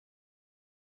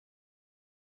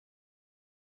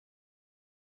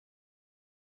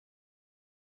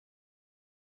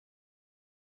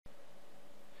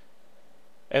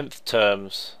Nth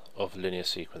terms of linear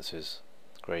sequences,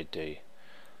 grade D.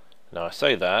 Now I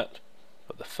say that,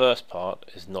 but the first part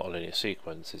is not a linear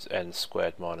sequence, it's n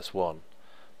squared minus 1.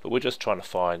 But we're just trying to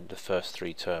find the first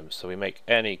three terms. So we make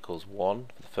n equals 1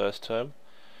 for the first term.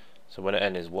 So when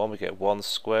n is 1, we get 1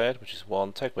 squared, which is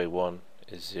 1, take away 1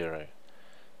 is 0.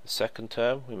 The second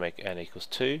term, we make n equals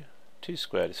 2. 2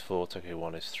 squared is 4, take away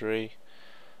 1 is 3.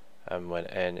 And when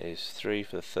n is 3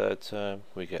 for the third term,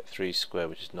 we get 3 squared,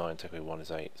 which is 9, take away 1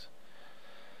 is 8.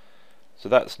 So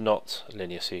that's not a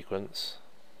linear sequence,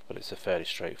 but it's a fairly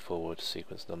straightforward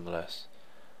sequence nonetheless.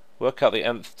 Work out the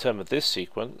nth term of this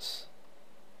sequence.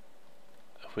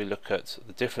 If we look at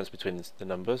the difference between the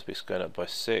numbers, it's going up by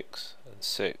 6 and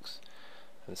 6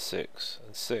 and 6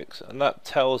 and 6, and that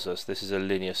tells us this is a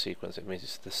linear sequence. It means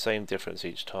it's the same difference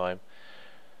each time.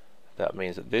 That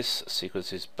means that this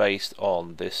sequence is based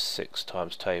on this 6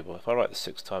 times table. If I write the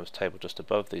 6 times table just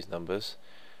above these numbers,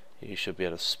 you should be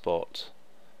able to spot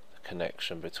the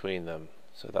connection between them.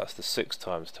 So that's the 6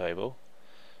 times table,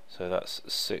 so that's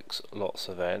 6 lots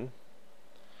of n.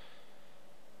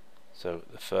 So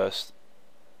the first,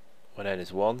 when n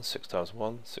is 1, 6 times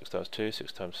 1, 6 times 2,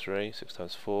 6 times 3, 6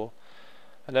 times 4,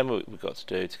 and then what we've got to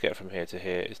do to get from here to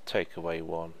here is take away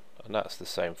 1. And that's the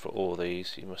same for all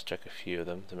these. You must check a few of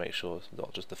them to make sure it's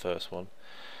not just the first one.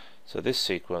 So this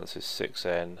sequence is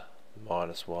 6n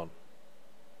minus 1.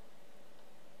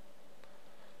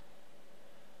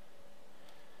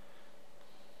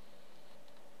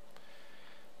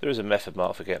 There is a method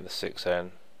mark for getting the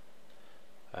 6n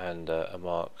and a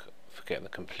mark for getting the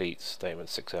complete statement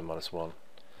 6n minus 1.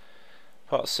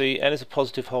 Part C, n is a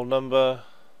positive whole number.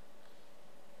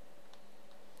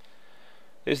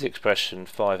 Is the expression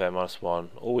 5n minus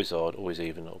 1 always odd, always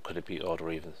even, or could it be odd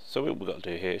or even? So what we've got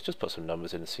to do here is just put some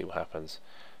numbers in and see what happens.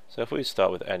 So if we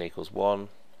start with n equals 1,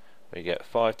 we get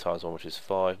 5 times 1, which is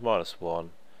 5, minus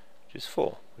 1, which is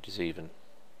 4, which is even.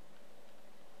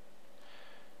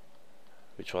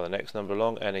 We try the next number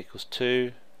along, n equals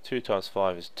 2, 2 times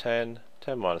 5 is 10,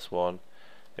 10 minus 1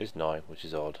 is 9, which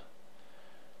is odd.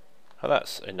 And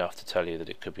that's enough to tell you that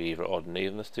it could be either odd and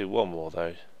even. Let's do one more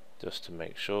though, just to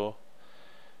make sure.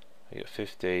 We get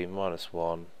 15 minus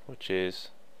 1, which is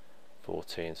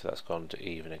 14, so that's gone to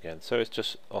even again. So it's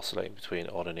just oscillating between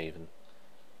odd and even.